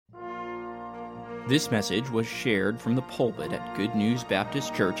This message was shared from the pulpit at Good News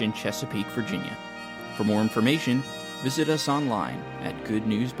Baptist Church in Chesapeake, Virginia. For more information, visit us online at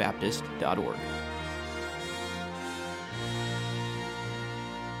goodnewsbaptist.org.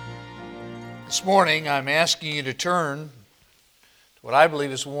 This morning, I'm asking you to turn to what I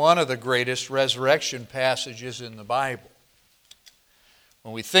believe is one of the greatest resurrection passages in the Bible.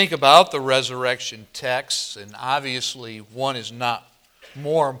 When we think about the resurrection texts, and obviously one is not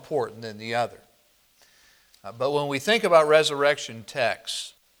more important than the other, but when we think about resurrection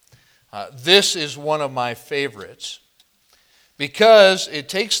texts, this is one of my favorites because it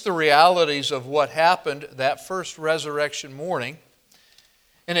takes the realities of what happened that first resurrection morning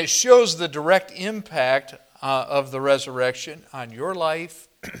and it shows the direct impact of the resurrection on your life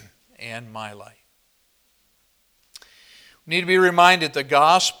and my life. We need to be reminded the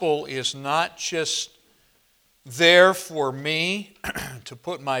gospel is not just there for me to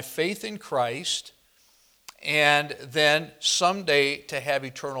put my faith in Christ and then someday to have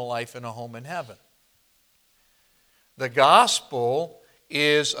eternal life in a home in heaven. The gospel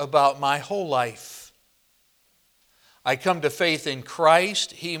is about my whole life. I come to faith in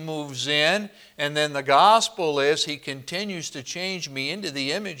Christ, He moves in, and then the gospel is He continues to change me into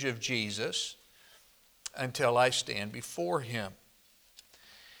the image of Jesus until I stand before Him.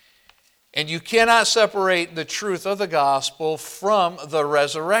 And you cannot separate the truth of the gospel from the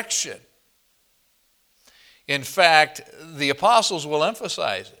resurrection. In fact, the apostles will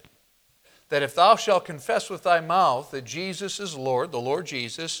emphasize it, that if thou shalt confess with thy mouth that Jesus is Lord, the Lord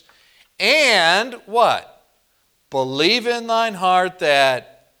Jesus, and what? Believe in thine heart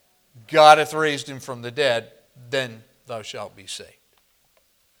that God hath raised Him from the dead, then thou shalt be saved.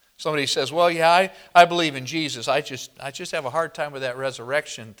 Somebody says, well, yeah, I believe in Jesus. I just have a hard time with that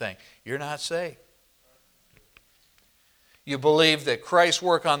resurrection thing. You're not saved. You believe that Christ's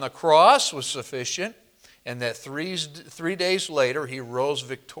work on the cross was sufficient and that three days later He rose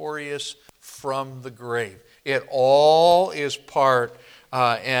victorious from the grave. It all is part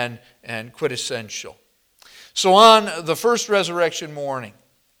and quintessential. So on the first resurrection morning,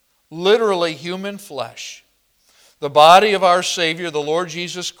 literally human flesh, the body of our Savior, the Lord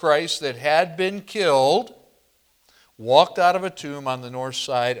Jesus Christ, that had been killed, walked out of a tomb on the north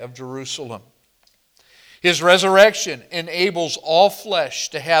side of Jerusalem. His resurrection enables all flesh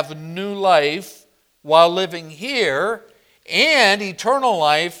to have new life while living here and eternal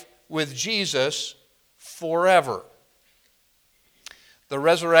life with Jesus forever. The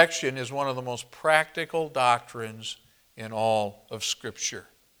resurrection is one of the most practical doctrines in all of Scripture.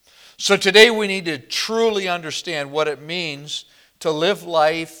 So today we need to truly understand what it means to live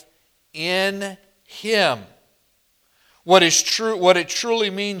life in Him. What it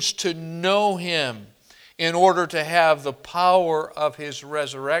truly means to know Him in order to have the power of His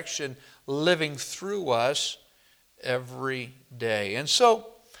resurrection living through us every day. And so,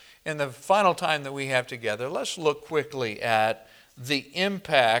 in the final time that we have together, let's look quickly at the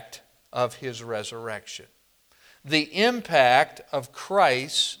impact of His resurrection. The impact of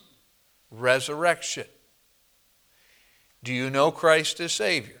Christ's resurrection. Do you know Christ as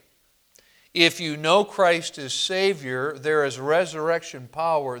Savior? If you know Christ as Savior, there is resurrection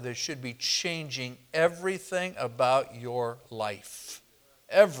power that should be changing everything about your life.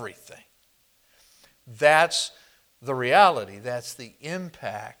 Everything. That's the reality. That's the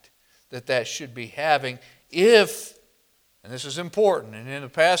impact that should be having if, and this is important, and in the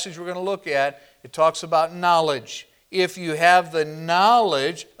passage we're going to look at, it talks about knowledge. If you have the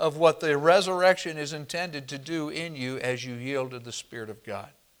knowledge of what the resurrection is intended to do in you as you yield to the Spirit of God.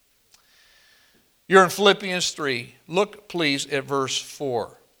 You're in Philippians 3. Look, please, at verse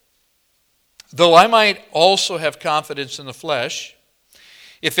 4. Though I might also have confidence in the flesh,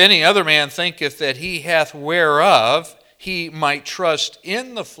 if any other man thinketh that he hath whereof he might trust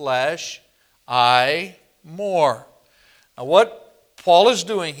in the flesh, I more. Now what Paul is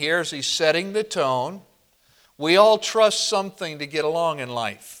doing here is he's setting the tone. We all trust something to get along in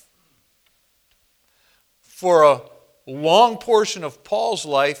life. For a long portion of Paul's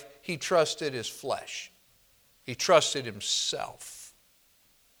life, he trusted his flesh. He trusted himself.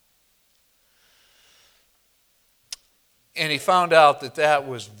 And he found out that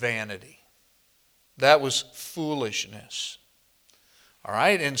was vanity. That was foolishness. All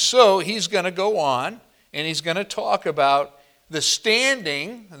right, and so he's going to go on and he's going to talk about the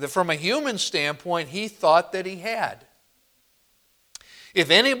standing that from a human standpoint he thought that he had. If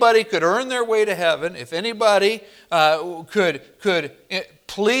anybody could earn their way to heaven, if anybody could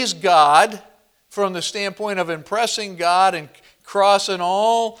please God from the standpoint of impressing God and crossing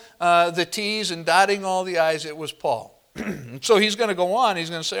all the T's and dotting all the I's, it was Paul. So he's going to go on. He's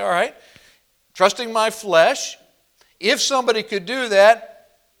going to say, all right, trusting my flesh. If somebody could do that,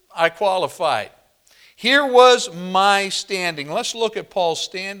 I qualified. Here was my standing. Let's look at Paul's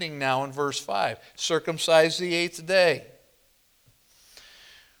standing now in verse 5. Circumcised the 8th day.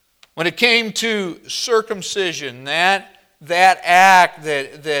 When it came to circumcision, that act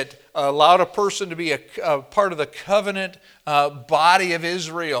that allowed a person to be a part of the covenant body of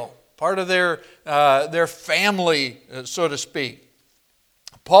Israel, part of their family, so to speak.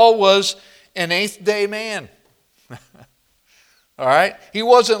 Paul was an 8th day man. All right? He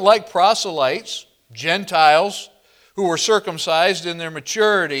wasn't like proselytes, Gentiles, who were circumcised in their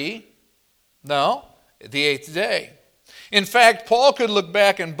maturity. No, the 8th day. In fact, Paul could look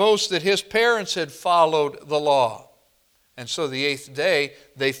back and boast that his parents had followed the law. And so the 8th day,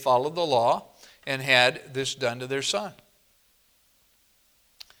 they followed the law and had this done to their son.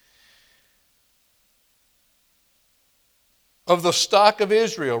 Of the stock of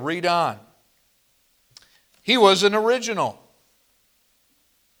Israel, read on. He was an original.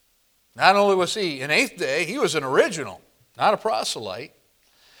 Not only was he an 8th day, he was an original, not a proselyte.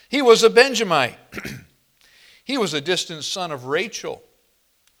 He was a Benjamite. He was a distant son of Rachel,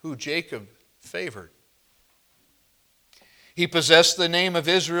 who Jacob favored. He possessed the name of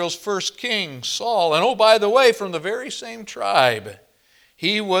Israel's first king, Saul. And oh, by the way, from the very same tribe,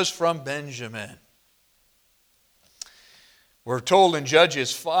 he was from Benjamin. We're told in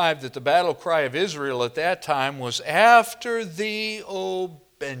Judges 5 that the battle cry of Israel at that time was, "After thee, O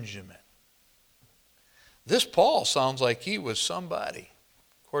Benjamin." This Paul sounds like he was somebody.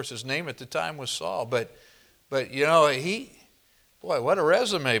 Of course, his name at the time was Saul, but you know, boy, what a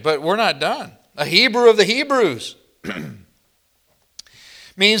resume. But we're not done. A Hebrew of the Hebrews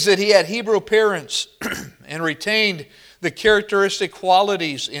means that he had Hebrew parents and retained the characteristic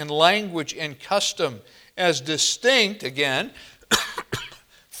qualities in language and custom as distinct, again,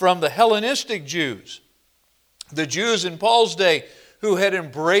 from the Hellenistic Jews. The Jews in Paul's day who had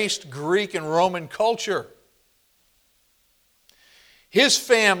embraced Greek and Roman culture. His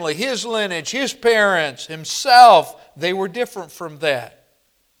family, his lineage, his parents, himself, they were different from that.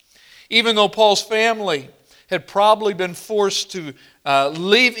 Even though Paul's family had probably been forced to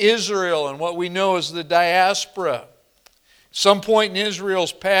leave Israel and what we know as the diaspora, some point in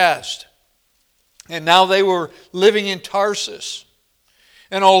Israel's past, and now they were living in Tarsus.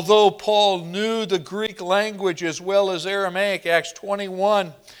 And although Paul knew the Greek language as well as Aramaic, Acts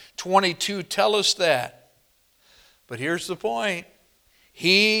 21:22 tell us that. But here's the point.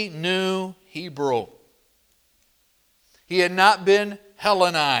 He knew Hebrew. He had not been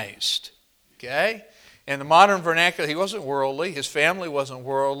Hellenized. Okay? In the modern vernacular, he wasn't worldly. His family wasn't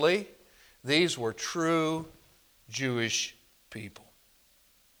worldly. These were true Jewish people.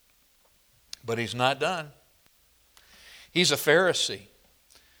 But he's not done. He's a Pharisee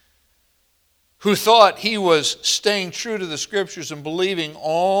who thought he was staying true to the Scriptures and believing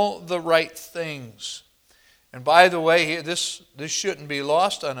all the right things. And by the way, this shouldn't be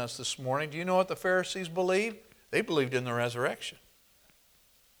lost on us this morning. Do you know what the Pharisees believed? They believed in the resurrection.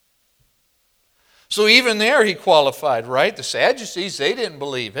 So even there he qualified, right? The Sadducees, they didn't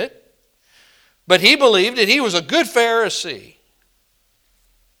believe it. But he believed it. He was a good Pharisee.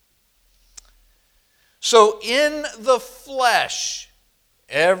 So in the flesh,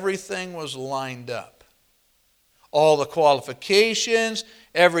 everything was lined up. All the qualifications,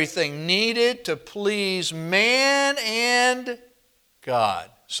 everything needed to please man and God,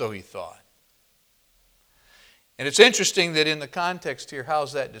 so he thought. And it's interesting that in the context here,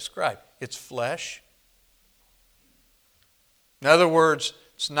 how's that described? It's flesh. In other words,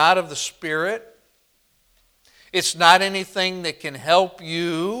 it's not of the Spirit. It's not anything that can help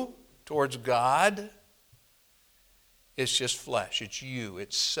you towards God. It's just flesh. It's you.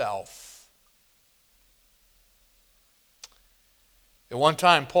 It's self. At one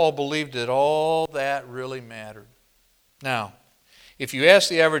time, Paul believed that all that really mattered. Now, if you ask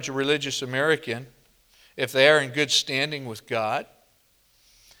the average religious American if they are in good standing with God,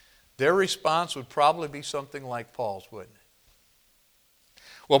 their response would probably be something like Paul's, wouldn't it?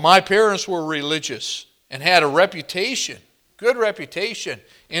 Well, my parents were religious and had a reputation, good reputation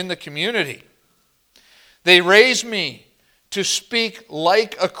in the community. They raised me to speak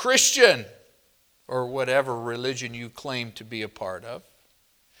like a Christian, or whatever religion you claim to be a part of.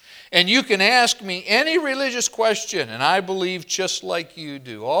 And you can ask me any religious question, and I believe just like you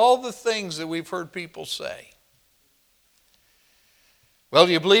do. All the things that we've heard people say. Well,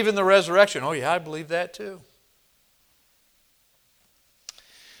 do you believe in the resurrection? Oh yeah, I believe that too.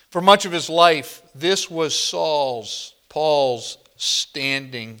 For much of his life, this was Paul's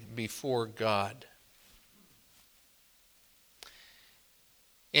standing before God.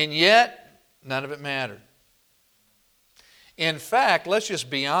 And yet, None of it mattered. In fact, let's just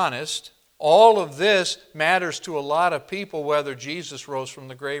be honest, all of this matters to a lot of people whether Jesus rose from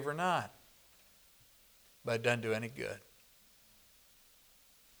the grave or not. But it doesn't do any good.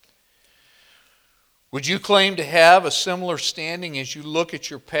 Would you claim to have a similar standing as you look at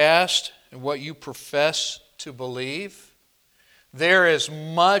your past and what you profess to believe? There is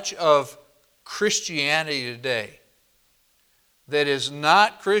much of Christianity today that is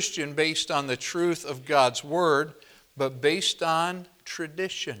not Christian based on the truth of God's Word, but based on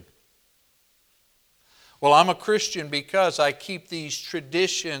tradition. Well, I'm a Christian because I keep these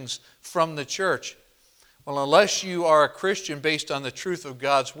traditions from the church. Well, unless you are a Christian based on the truth of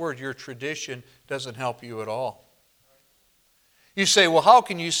God's Word, your tradition doesn't help you at all. You say, well, how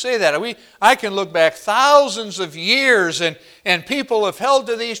can you say that? I can look back thousands of years and people have held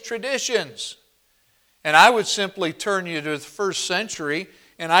to these traditions. And I would simply turn you to the first century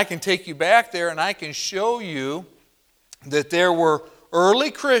and I can take you back there and I can show you that there were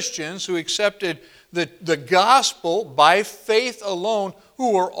early Christians who accepted the gospel by faith alone,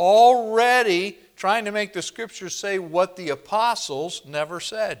 who were already trying to make the Scriptures say what the apostles never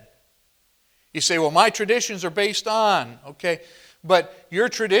said. You say, well, my traditions are based on, okay, but your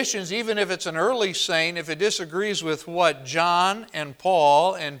traditions, even if it's an early saint, if it disagrees with what John and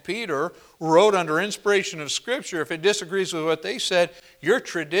Paul and Peter wrote under inspiration of Scripture, if it disagrees with what they said, your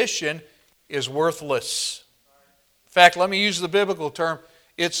tradition is worthless. In fact, let me use the biblical term,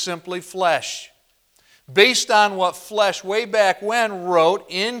 it's simply flesh. Based on what flesh way back when wrote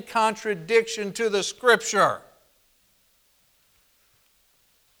in contradiction to the Scripture,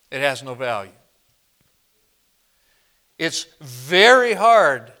 it has no value. It's very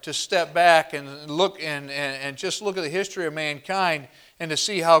hard to step back and look and just look at the history of mankind and to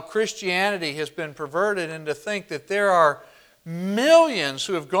see how Christianity has been perverted and to think that there are millions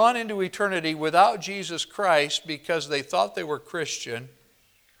who have gone into eternity without Jesus Christ because they thought they were Christian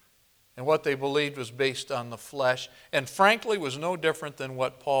and what they believed was based on the flesh, and frankly was no different than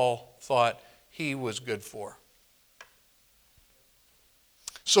what Paul thought he was good for.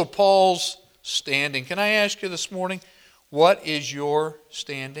 So Paul's standing. Can I ask you this morning, what is your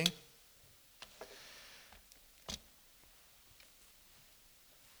standing?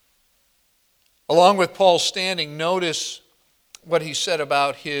 Along with Paul's standing, notice what he said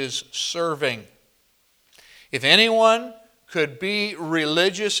about his serving. If anyone could be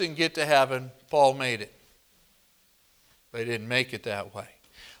religious and get to heaven, Paul made it. But he didn't make it that way.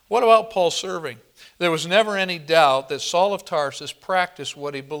 What about Paul serving? There was never any doubt that Saul of Tarsus practiced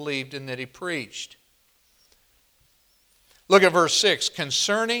what he believed and that he preached. Look at verse 6.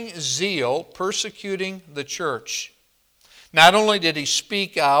 Concerning zeal, persecuting the church. Not only did he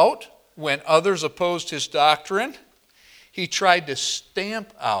speak out when others opposed his doctrine, he tried to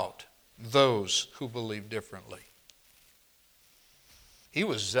stamp out those who believed differently. He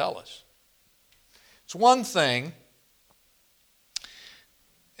was zealous. It's one thing,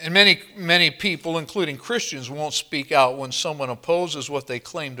 and many people, including Christians, won't speak out when someone opposes what they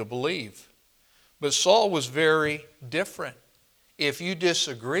claim to believe. But Saul was very different. If you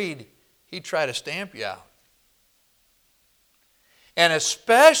disagreed, he'd try to stamp you out. And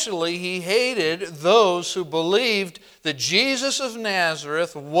especially he hated those who believed that Jesus of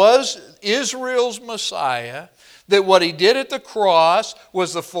Nazareth was Israel's Messiah, that what he did at the cross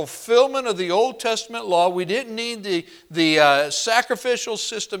was the fulfillment of the Old Testament law. We didn't need the sacrificial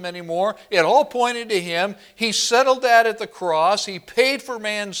system anymore. It all pointed to him. He settled that at the cross. He paid for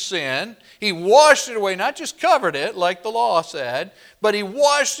man's sin. He washed it away, not just covered it like the law said, but he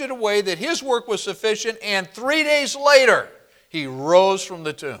washed it away, that his work was sufficient, and 3 days later, he rose from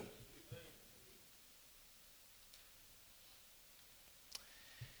the tomb.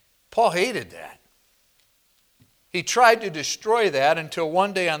 Paul hated that. He tried to destroy that until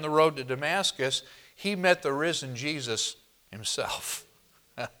one day on the road to Damascus, he met the risen Jesus himself.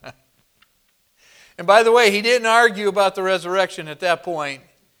 And by the way, he didn't argue about the resurrection at that point.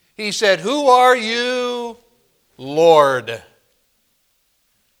 He said, "Who are you, Lord?"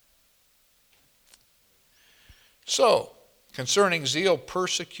 So, concerning zeal,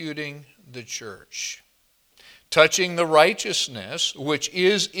 persecuting the church. Touching the righteousness which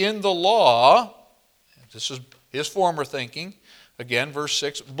is in the law, this is his former thinking, again, verse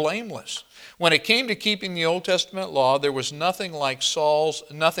 6, blameless. When it came to keeping the Old Testament law, there was nothing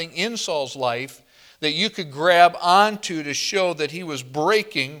in Saul's life that you could grab onto to show that he was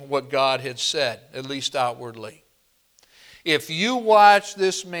breaking what God had said, at least outwardly. If you watch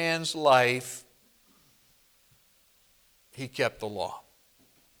this man's life, he kept the law.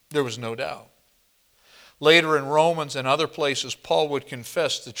 There was no doubt. Later in Romans and other places, Paul would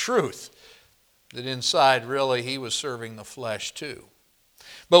confess the truth that inside really he was serving the flesh too.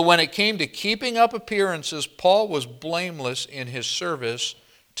 But when it came to keeping up appearances, Paul was blameless in his service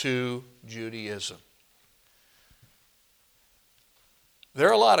to Judaism. There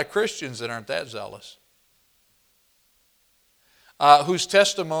are a lot of Christians that aren't that zealous, whose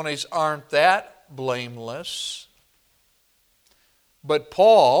testimonies aren't that blameless. But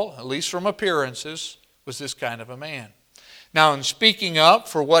Paul, at least from appearances, was this kind of a man. Now, in speaking up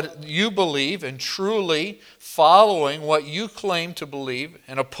for what you believe and truly following what you claim to believe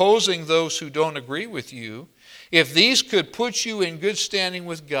and opposing those who don't agree with you, if these could put you in good standing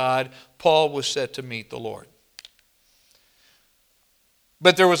with God, Paul was set to meet the Lord.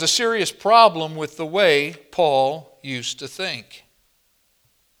 But there was a serious problem with the way Paul used to think.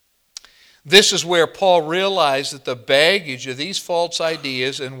 This is where Paul realized that the baggage of these false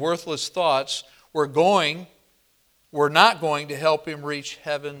ideas and worthless thoughts were not going to help him reach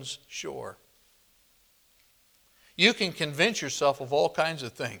heaven's shore. You can convince yourself of all kinds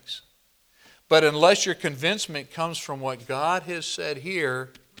of things, but unless your convincement comes from what God has said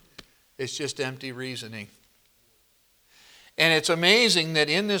here, it's just empty reasoning. And it's amazing that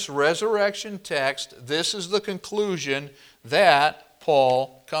in this resurrection text, this is the conclusion that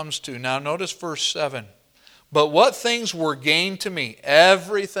Paul comes to. Now notice verse 7. But what things were gained to me?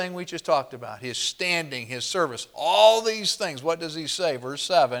 Everything we just talked about, his standing, his service, all these things. What does he say? Verse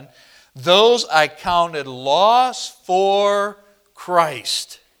 7, those I counted loss for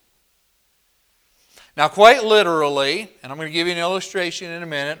Christ. Now quite literally, and I'm going to give you an illustration in a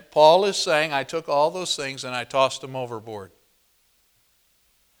minute, Paul is saying, I took all those things and I tossed them overboard.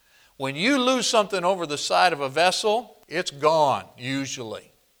 When you lose something over the side of a vessel, it's gone,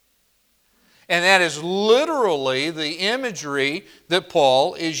 usually. And that is literally the imagery that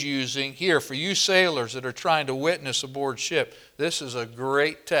Paul is using here. For you sailors that are trying to witness aboard ship, this is a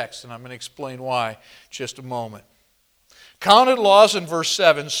great text, and I'm going to explain why in just a moment. Counted loss in verse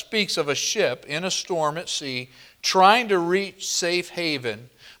 7 speaks of a ship in a storm at sea trying to reach safe haven,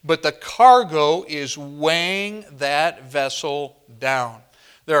 but the cargo is weighing that vessel down.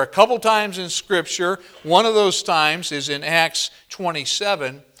 There are a couple times in Scripture, one of those times is in Acts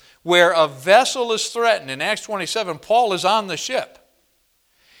 27, where a vessel is threatened. In Acts 27, Paul is on the ship.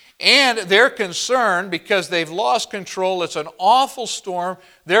 And they're concerned because they've lost control. It's an awful storm.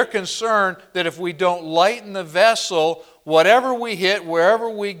 They're concerned that if we don't lighten the vessel, whatever we hit, wherever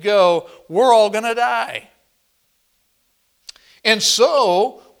we go, we're all going to die. And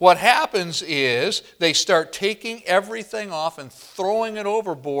so what happens is they start taking everything off and throwing it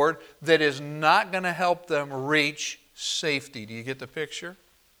overboard that is not going to help them reach safety. Do you get the picture?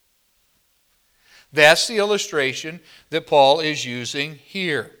 That's the illustration that Paul is using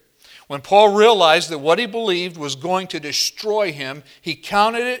here. When Paul realized that what he believed was going to destroy him, he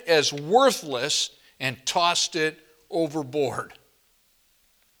counted it as worthless and tossed it overboard.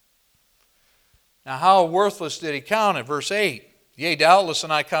 Now, how worthless did he count it? Verse 8, yea, doubtless,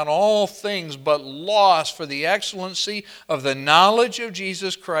 and I count all things but loss for the excellency of the knowledge of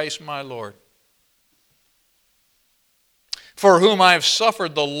Jesus Christ my Lord, for whom I have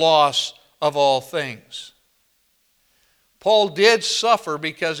suffered the loss of all things. Paul did suffer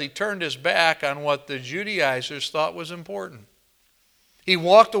because he turned his back on what the Judaizers thought was important. He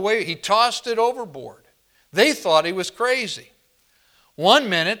walked away, he tossed it overboard. They thought he was crazy. One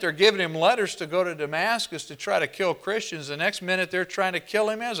minute they're giving him letters to go to Damascus to try to kill Christians. The next minute they're trying to kill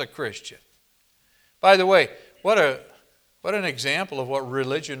him as a Christian. By the way, what an example of what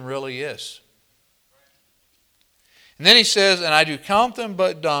religion really is. And then he says, and I do count them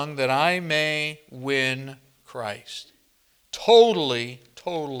but dung that I may win Christ. Totally,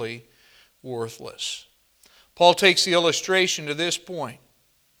 totally worthless. Paul takes the illustration to this point.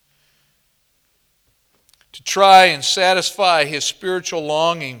 To try and satisfy his spiritual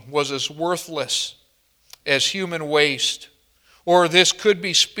longing was as worthless as human waste. Or this could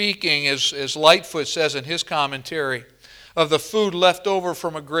be speaking, as Lightfoot says in his commentary, of the food left over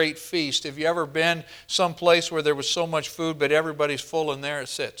from a great feast. Have you ever been someplace where there was so much food but everybody's full and there it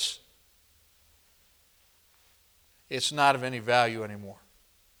sits? It's not of any value anymore.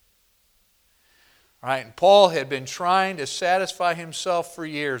 All right, and Paul had been trying to satisfy himself for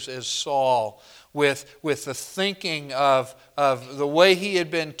years as Saul with the thinking of the way he had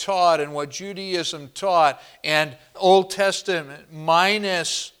been taught and what Judaism taught, and Old Testament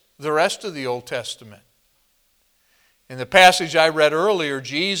minus the rest of the Old Testament. In the passage I read earlier,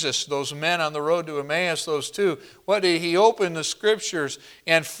 Jesus, those men on the road to Emmaus, those two, what did he open the Scriptures,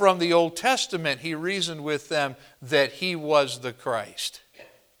 and from the Old Testament he reasoned with them that he was the Christ.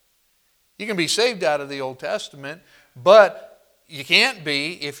 You can be saved out of the Old Testament, but you can't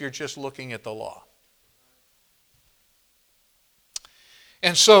be if you're just looking at the law.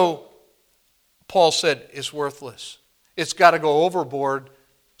 And so Paul said it's worthless. It's got to go overboard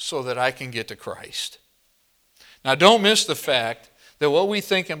so that I can get to Christ. Now don't miss the fact that what we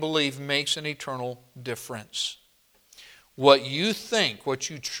think and believe makes an eternal difference. What you think, what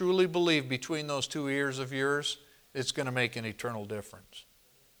you truly believe between those two ears of yours, it's going to make an eternal difference.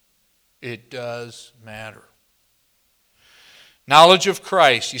 It does matter. Knowledge of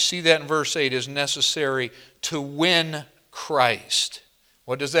Christ, you see that in verse 8, is necessary to win Christ.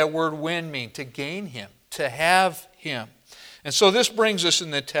 What does that word win mean? To gain Him, to have Him. And so this brings us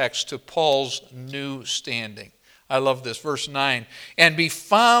in the text to Paul's new standing. I love this, verse 9. And be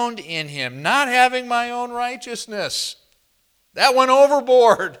found in Him, not having my own righteousness. That went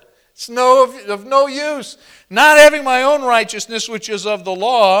overboard. It's of no use. Not having my own righteousness, which is of the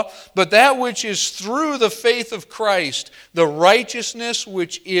law, but that which is through the faith of Christ, the righteousness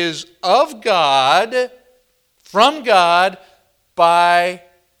which is of God, from God, by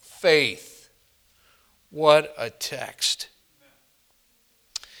faith. What a text.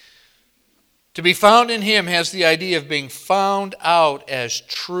 To be found in Him has the idea of being found out as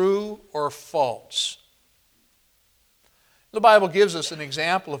true or false. The Bible gives us an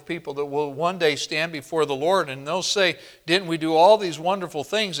example of people that will one day stand before the Lord and they'll say, didn't we do all these wonderful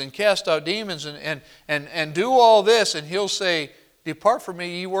things and cast out demons and do all this? And He'll say, depart from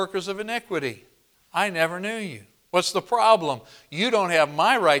me, ye workers of iniquity. I never knew you. What's the problem? You don't have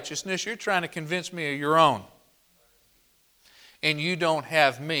my righteousness. You're trying to convince me of your own. And you don't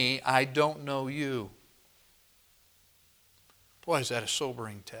have me. I don't know you. Boy, is that a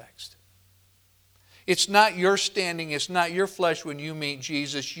sobering text. It's not your standing, it's not your flesh when you meet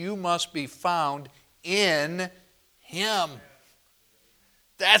Jesus. You must be found in Him.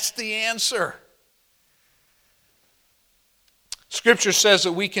 That's the answer. Scripture says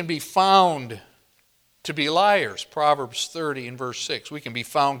that we can be found to be liars, Proverbs 30 and verse 6. We can be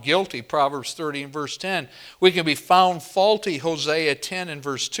found guilty, Proverbs 30 and verse 10. We can be found faulty, Hosea 10 and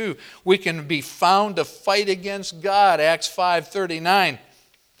verse 2. We can be found to fight against God, Acts 5:39.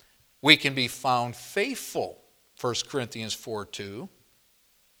 We can be found faithful, 1 Corinthians 4:2.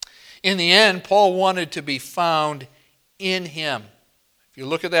 In the end, Paul wanted to be found in Him. If you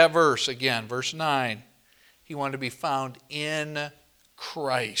look at that verse again, verse 9, he wanted to be found in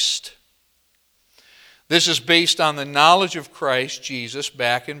Christ. This is based on the knowledge of Christ Jesus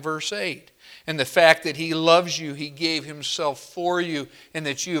back in verse 8. And the fact that He loves you, He gave Himself for you, and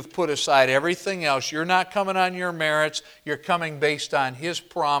that you have put aside everything else. You're not coming on your merits. You're coming based on His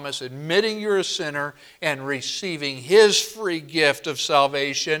promise, admitting you're a sinner, and receiving His free gift of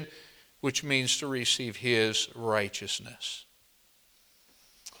salvation, which means to receive His righteousness.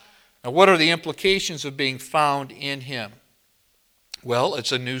 Now, what are the implications of being found in Him? Well,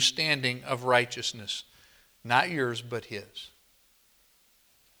 it's a new standing of righteousness. Not yours, but His.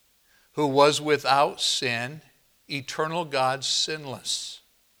 Who was without sin, eternal God, sinless.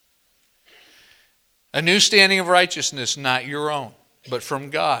 A new standing of righteousness, not your own, but from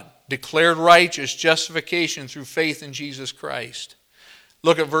God. Declared righteous, justification through faith in Jesus Christ.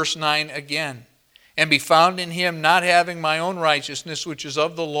 Look at verse 9 again. And be found in Him, not having my own righteousness, which is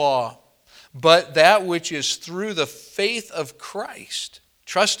of the law, but that which is through the faith of Christ.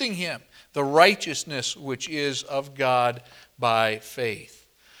 Trusting Him, the righteousness which is of God by faith.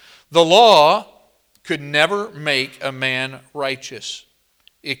 The law could never make a man righteous.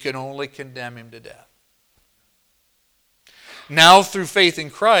 It could only condemn him to death. Now, through faith in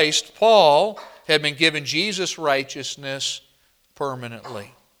Christ, Paul had been given Jesus' righteousness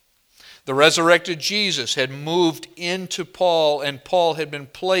permanently. The resurrected Jesus had moved into Paul, and Paul had been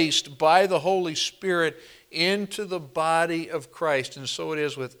placed by the Holy Spirit into the body of Christ. And so it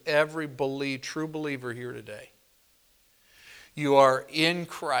is with every true believer here today. You are in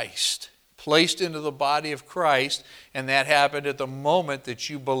Christ, placed into the body of Christ, and that happened at the moment that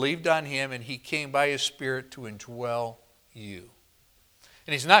you believed on Him and He came by His Spirit to indwell you.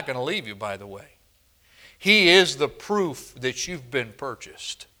 And He's not going to leave you, by the way. He is the proof that you've been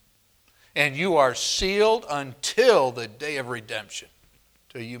purchased. And you are sealed until the day of redemption,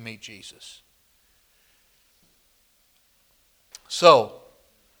 till you meet Jesus. So,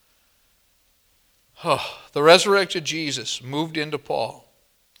 the resurrected Jesus moved into Paul.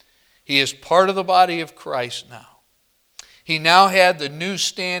 He is part of the body of Christ now. He now had the new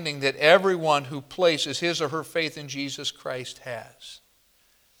standing that everyone who places his or her faith in Jesus Christ has.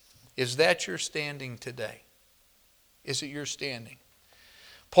 Is that your standing today? Is it your standing?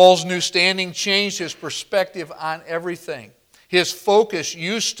 Paul's new standing changed his perspective on everything. His focus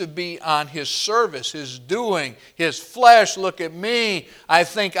used to be on his service, his doing, his flesh. Look at me. I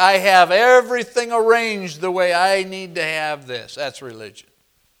think I have everything arranged the way I need to have this. That's religion.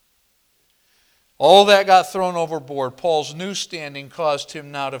 All that got thrown overboard. Paul's new standing caused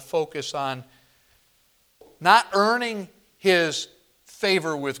him now to focus on not earning his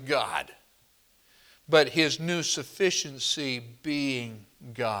favor with God, but his new sufficiency being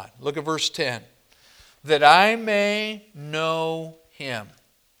God. Look at verse 10. That I may know him.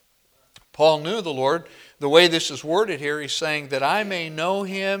 Paul knew the Lord. The way this is worded here, he's saying that I may know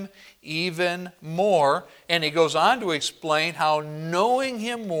him even more. And he goes on to explain how knowing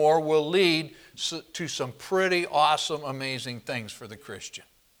him more will lead to some pretty awesome, amazing things for the Christian.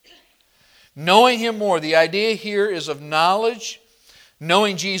 Knowing him more. The idea here is of knowledge,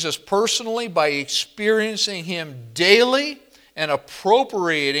 knowing Jesus personally by experiencing him daily and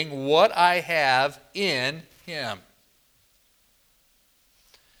appropriating what I have in him.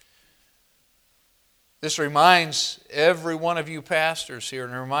 This reminds every one of you pastors here,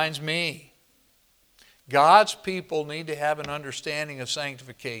 and it reminds me, God's people need to have an understanding of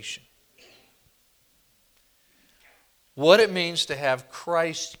sanctification. What it means to have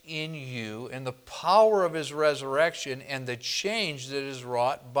Christ in you and the power of his resurrection and the change that is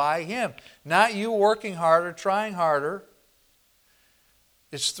wrought by him. Not you working harder, trying harder.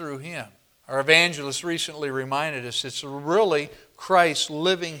 It's through him. Our evangelist recently reminded us it's really Christ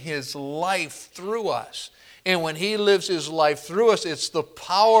living his life through us. And when he lives his life through us, it's the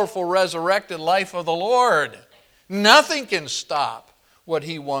powerful resurrected life of the Lord. Nothing can stop what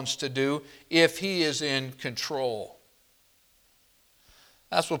he wants to do if he is in control.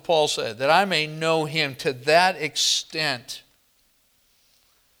 That's what Paul said, that I may know him to that extent.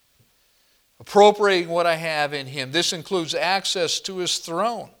 Appropriating what I have in him. This includes access to his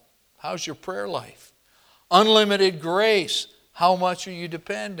throne. How's your prayer life? Unlimited grace. How much are you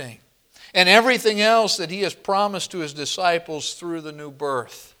depending? And everything else that he has promised to his disciples through the new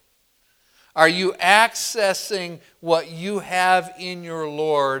birth. Are you accessing what you have in your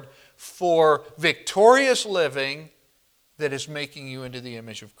Lord for victorious living that is making you into the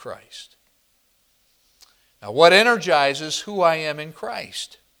image of Christ? Now, what energizes who I am in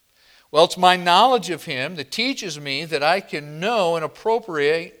Christ? Well, it's my knowledge of him that teaches me that I can know and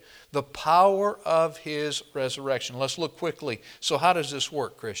appropriate the power of his resurrection. Let's look quickly. So how does this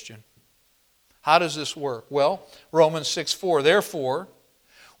work, Christian? How does this work? Well, Romans 6:4, therefore,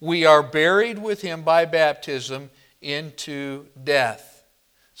 we are buried with him by baptism into death.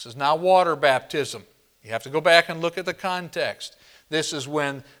 This is not water baptism. You have to go back and look at the context. This is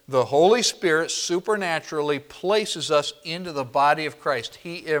when the Holy Spirit supernaturally places us into the body of Christ.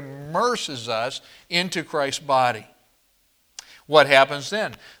 He immerses us into Christ's body. What happens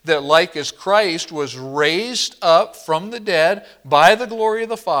then? That like as Christ was raised up from the dead by the glory of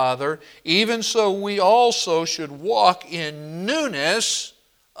the Father, even so we also should walk in newness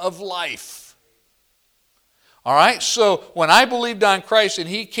of life. All right, so when I believed on Christ and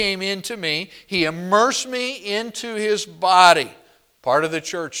he came into me, he immersed me into his body. Part of the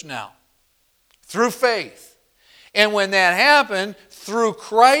church now. Through faith. And when that happened, through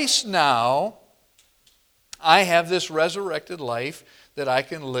Christ now, I have this resurrected life that I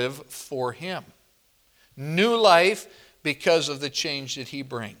can live for him. New life because of the change that he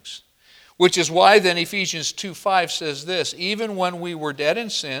brings. Which is why then Ephesians 2:5 says this, even when we were dead in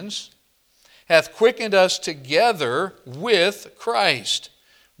sins, hath quickened us together with Christ.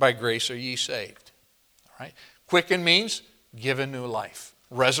 By grace are ye saved. All right? Quicken means given new life,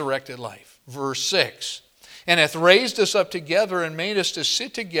 resurrected life. Verse 6, and hath raised us up together and made us to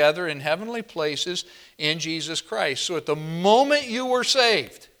sit together in heavenly places in Jesus Christ. So at the moment you were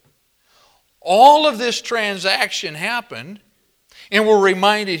saved, all of this transaction happened, and we're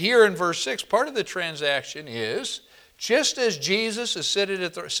reminded here in verse 6, part of the transaction is, just as Jesus is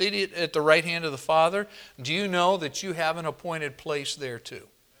seated at the right hand of the Father, do you know that you have an appointed place there too?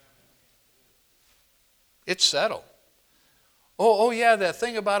 It's settled. Oh yeah, that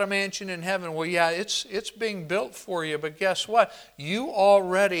thing about a mansion in heaven. Well, yeah, it's being built for you, but guess what? You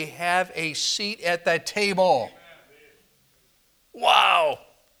already have a seat at that table. Wow!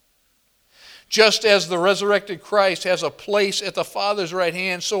 Just as the resurrected Christ has a place at the Father's right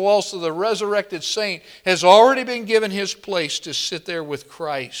hand, so also the resurrected saint has already been given his place to sit there with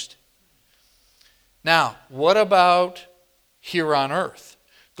Christ. Now, what about here on earth?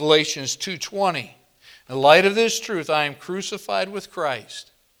 Galatians 2:20. In light of this truth, I am crucified with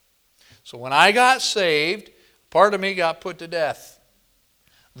Christ. So when I got saved, part of me got put to death.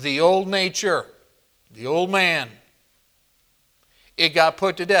 The old nature, the old man, it got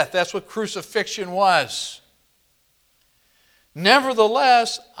put to death. That's what crucifixion was.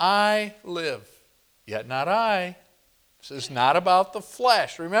 Nevertheless, I live. Yet not I. This is not about the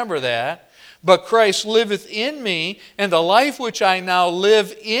flesh. Remember that. But Christ liveth in me, and the life which I now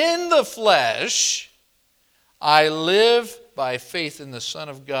live in the flesh, I live by faith in the Son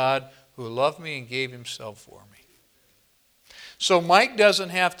of God, who loved me and gave himself for me. So Mike doesn't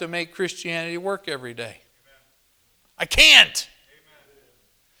have to make Christianity work every day. I can't.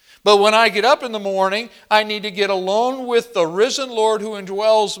 But when I get up in the morning, I need to get alone with the risen Lord who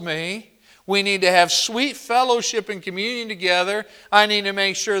indwells me. We need to have sweet fellowship and communion together. I need to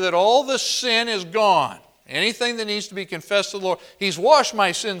make sure that all the sin is gone. Anything that needs to be confessed to the Lord. He's washed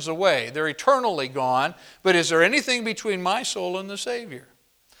my sins away. They're eternally gone. But is there anything between my soul and the Savior?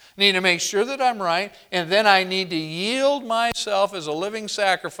 I need to make sure that I'm right. And then I need to yield myself as a living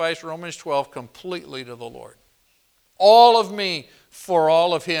sacrifice, Romans 12, completely to the Lord. All of me for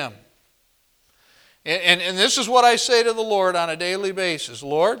all of Him. And this is what I say to the Lord on a daily basis.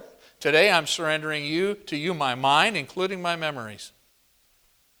 Lord, today I'm surrendering to you my mind, including my memories.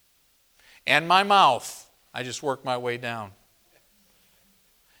 And my mouth. I just work my way down.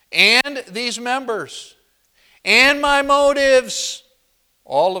 And these members. And my motives.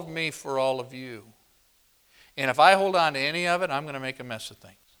 All of me for all of you. And if I hold on to any of it, I'm going to make a mess of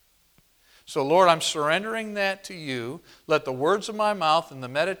things. So Lord, I'm surrendering that to you. Let the words of my mouth and the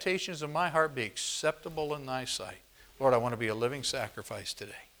meditations of my heart be acceptable in thy sight. Lord, I want to be a living sacrifice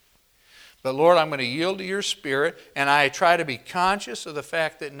today. But Lord, I'm going to yield to your Spirit, and I try to be conscious of the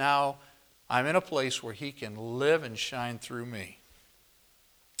fact that now I'm in a place where he can live and shine through me.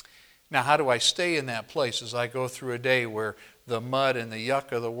 Now, how do I stay in that place as I go through a day where the mud and the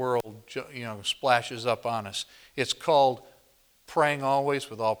yuck of the world, splashes up on us? It's called praying always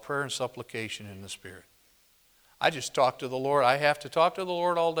with all prayer and supplication in the Spirit. I just talk to the Lord. I have to talk to the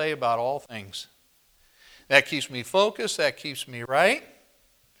Lord all day about all things. That keeps me focused. That keeps me right.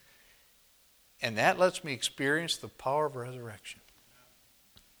 And that lets me experience the power of resurrection.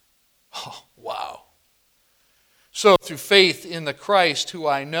 Oh, wow. So through faith in the Christ who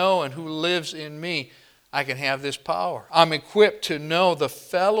I know and who lives in me, I can have this power. I'm equipped to know the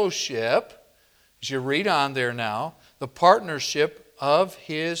fellowship, as you read on there now, the partnership of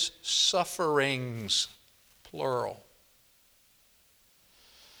his sufferings, plural.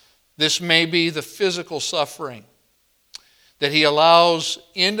 This may be the physical suffering that he allows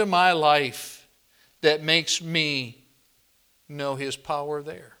into my life that makes me know his power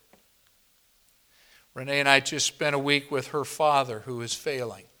there. Renee and I just spent a week with her father who is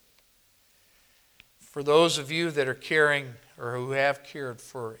failing. For those of you that are caring or who have cared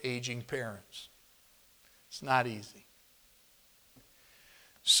for aging parents, it's not easy.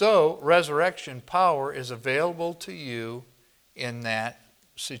 So, resurrection power is available to you in that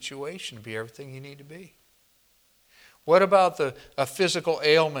situation to be everything you need to be. What about a physical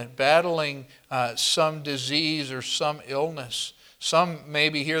ailment, battling some disease or some illness? Some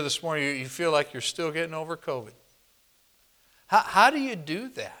maybe here this morning, you feel like you're still getting over COVID. How do you do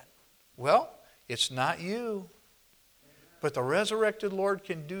that? Well, it's not you. But the resurrected Lord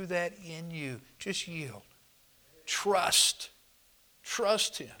can do that in you. Just yield. Trust.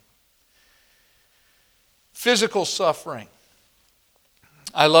 Trust him. Physical suffering.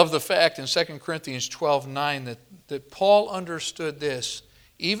 I love the fact in 2 Corinthians 12:9 that Paul understood this,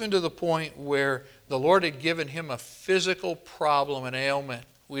 even to the point where the Lord had given him a physical problem, an ailment.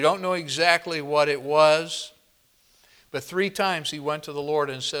 We don't know exactly what it was, but 3 times he went to the Lord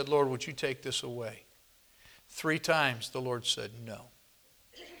and said, Lord, would you take this away? 3 times the Lord said no.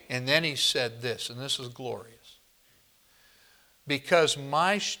 And then he said this, and this is glorious. Because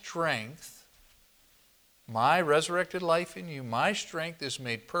my strength, my resurrected life in you, my strength is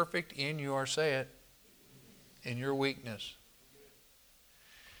made perfect in your, say it, in your weakness.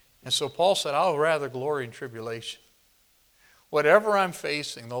 And so Paul said, I'll rather glory in tribulation. Whatever I'm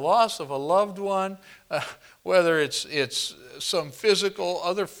facing, the loss of a loved one, whether it's some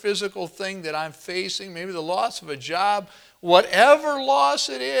other physical thing that I'm facing, maybe the loss of a job, whatever loss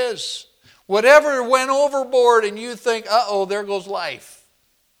it is, whatever went overboard and you think, uh-oh, there goes life.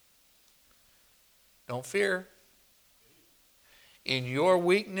 Don't fear. In your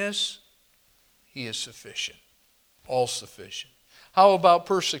weakness, he is sufficient. All sufficient. How about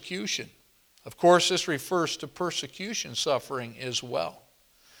persecution? Of course, this refers to persecution suffering as well.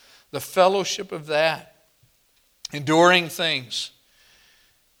 The fellowship of that. Enduring things.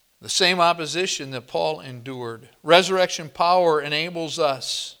 The same opposition that Paul endured. Resurrection power enables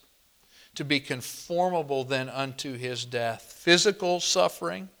us to be conformable then unto his death. Physical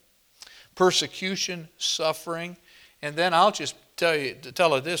suffering, persecution suffering, and then I'll just tell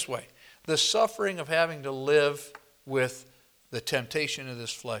it this way. The suffering of having to live with the temptation of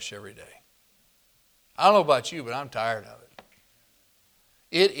this flesh every day. I don't know about you, but I'm tired of it.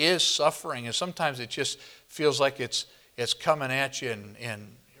 It is suffering, and sometimes it just feels like it's coming at you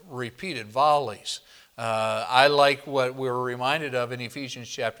in repeated volleys. I like what we're reminded of in Ephesians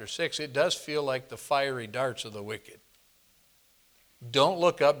chapter 6. It does feel like the fiery darts of the wicked. Don't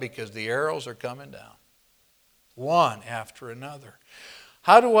look up because the arrows are coming down, one after another.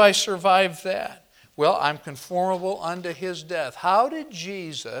 How do I survive that? Well, I'm conformable unto his death. How did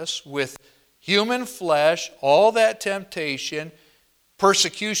Jesus, with human flesh, all that temptation,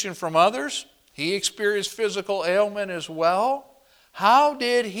 persecution from others, he experienced physical ailment as well. How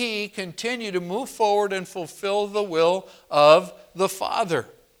did he continue to move forward and fulfill the will of the Father?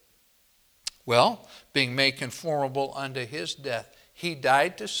 Well, being made conformable unto his death. He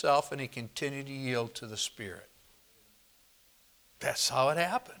died to self and he continued to yield to the Spirit. That's how it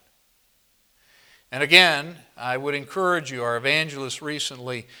happened. And again, I would encourage you, our evangelist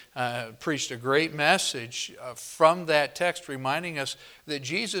recently preached a great message from that text reminding us that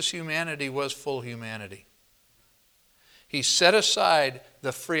Jesus' humanity was full humanity. He set aside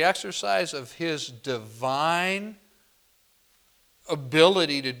the free exercise of his divine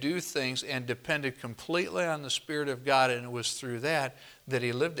ability to do things and depended completely on the Spirit of God, and it was through that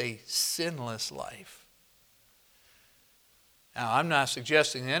he lived a sinless life. Now, I'm not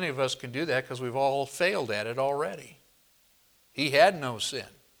suggesting any of us can do that because we've all failed at it already. He had no sin.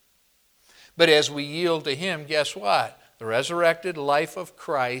 But as we yield to him, guess what? The resurrected life of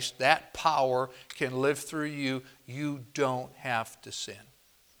Christ, that power can live through you. You don't have to sin.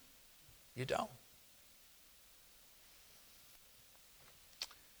 You don't.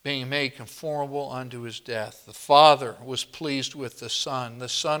 Being made conformable unto his death. The Father was pleased with the Son. The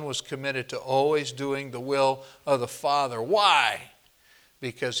Son was committed to always doing the will of the Father. Why?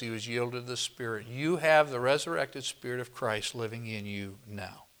 Because he was yielded to the Spirit. You have the resurrected Spirit of Christ living in you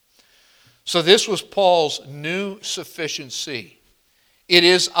now. So this was Paul's new sufficiency. It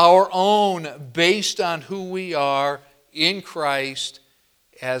is our own based on who we are in Christ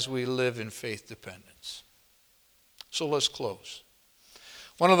as we live in faith dependence. So let's close.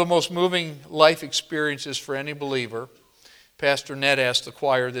 One of the most moving life experiences for any believer, Pastor Ned asked the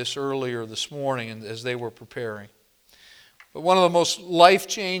choir this earlier this morning as they were preparing. But one of the most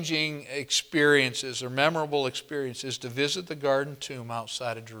life-changing experiences or memorable experiences is to visit the Garden Tomb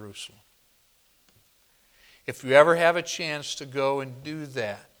outside of Jerusalem. If you ever have a chance to go and do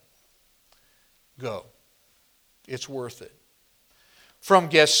that, go. It's worth it. From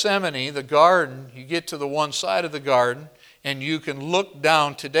Gethsemane, the garden, you get to the one side of the garden, and you can look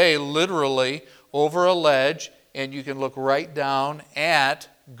down today literally over a ledge, and you can look right down at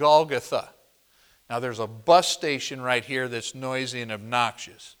Golgotha. Now there's a bus station right here that's noisy and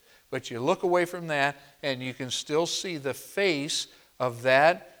obnoxious. But you look away from that, and you can still see the face of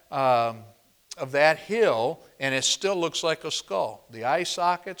that hill, and it still looks like a skull. The eye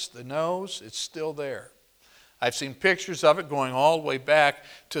sockets, the nose, it's still there. I've seen pictures of it going all the way back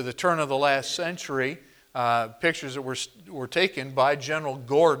to the turn of the last century, pictures that were taken by General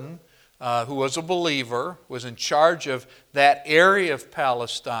Gordon, who was a believer, was in charge of that area of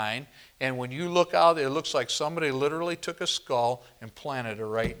Palestine. And when you look out, it looks like somebody literally took a skull and planted it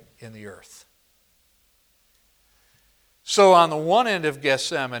right in the earth. So on the one end of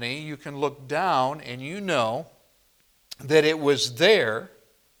Gethsemane, you can look down and you know that it was there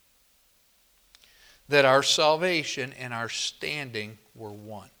that our salvation and our standing were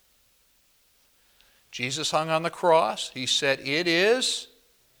one. Jesus hung on the cross. He said, it's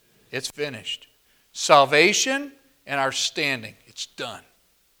finished. Salvation and our standing, it's done.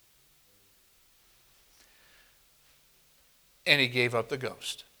 And he gave up the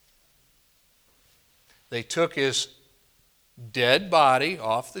ghost. They took his dead body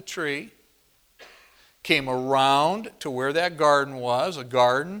off the tree, came around to where that garden was, a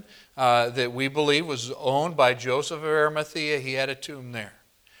garden that we believe was owned by Joseph of Arimathea. He had a tomb there.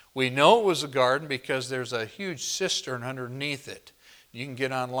 We know it was a garden because there's a huge cistern underneath it. You can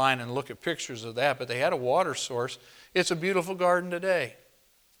get online and look at pictures of that, but they had a water source. It's a beautiful garden today.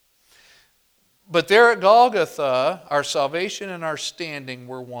 But there at Golgotha, our salvation and our standing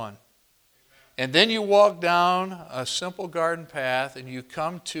were one. And then you walk down a simple garden path and you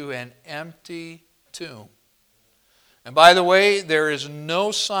come to an empty tomb. And by the way, there is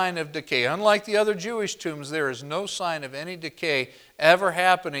no sign of decay. Unlike the other Jewish tombs, there is no sign of any decay ever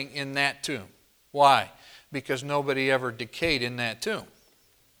happening in that tomb. Why? Because nobody ever decayed in that tomb.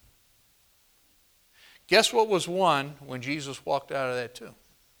 Guess what was won when Jesus walked out of that tomb?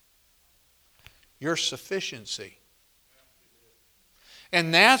 Your sufficiency.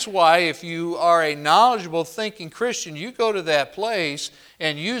 And that's why if you are a knowledgeable, thinking Christian, you go to that place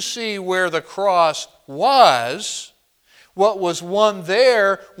and you see where the cross was, what was won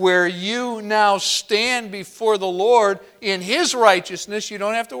there, where you now stand before the Lord in His righteousness. You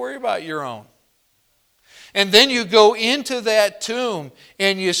don't have to worry about your own. And then you go into that tomb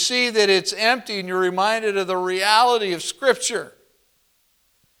and you see that it's empty and you're reminded of the reality of Scripture.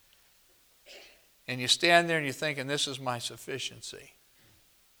 And you stand there and you're thinking, this is my sufficiency.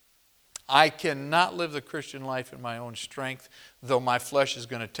 I cannot live the Christian life in my own strength, though my flesh is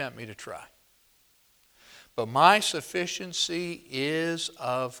going to tempt me to try. But my sufficiency is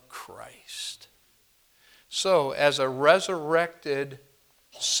of Christ. So, as a resurrected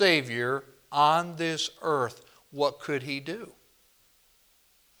Savior on this earth, what could He do?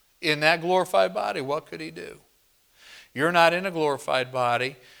 In that glorified body, what could He do? You're not in a glorified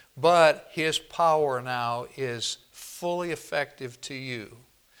body, but His power now is fully effective to you.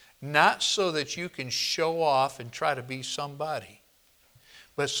 Not so that you can show off and try to be somebody,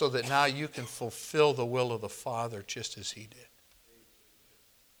 but so that now you can fulfill the will of the Father just as He did.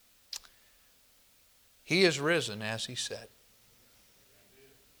 He is risen, as He said.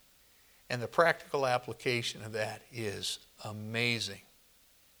 And the practical application of that is amazing.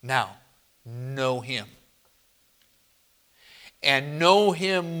 Now, know Him. And know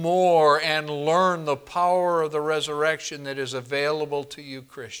Him more and learn the power of the resurrection that is available to you,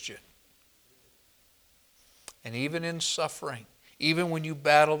 Christian. And even in suffering, even when you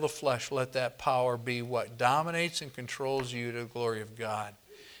battle the flesh, let that power be what dominates and controls you to the glory of God.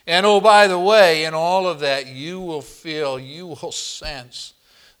 And oh, by the way, in all of that, you will feel, you will sense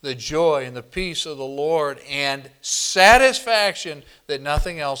the joy and the peace of the Lord and satisfaction that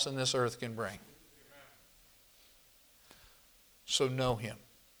nothing else in this earth can bring. So know Him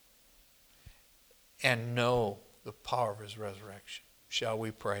and know the power of His resurrection. Shall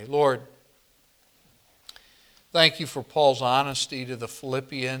we pray? Lord, thank You for Paul's honesty to the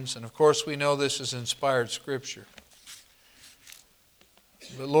Philippians. And of course we know this is inspired Scripture.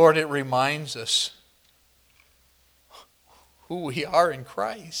 But Lord, it reminds us who we are in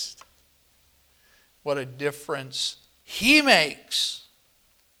Christ. What a difference He makes.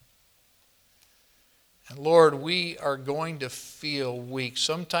 And Lord, we are going to feel weak.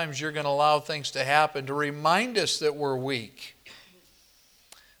 Sometimes You're going to allow things to happen to remind us that we're weak.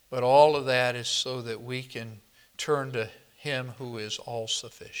 But all of that is so that we can turn to Him who is all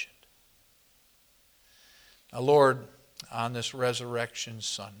sufficient. Now, Lord, on this Resurrection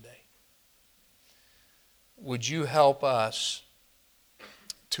Sunday, would You help us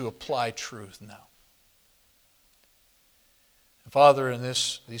to apply truth now? Father, in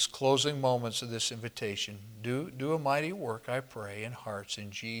these closing moments of this invitation, do a mighty work, I pray, in hearts in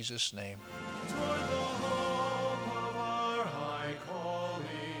Jesus' name. Toward the hope of our high calling,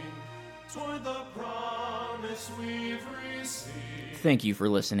 toward the promise we've received. Thank you for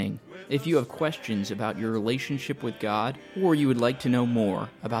listening. If you have questions about your relationship with God, or you would like to know more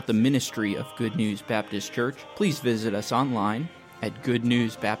about the ministry of Good News Baptist Church, please visit us online at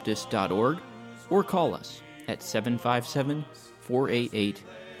goodnewsbaptist.org or call us at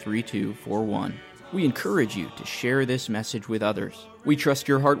 757-488-3241. We encourage you to share this message with others. We trust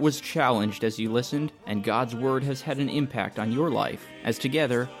your heart was challenged as you listened, and God's Word has had an impact on your life, as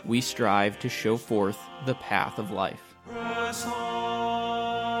together we strive to show forth the path of life. Press on.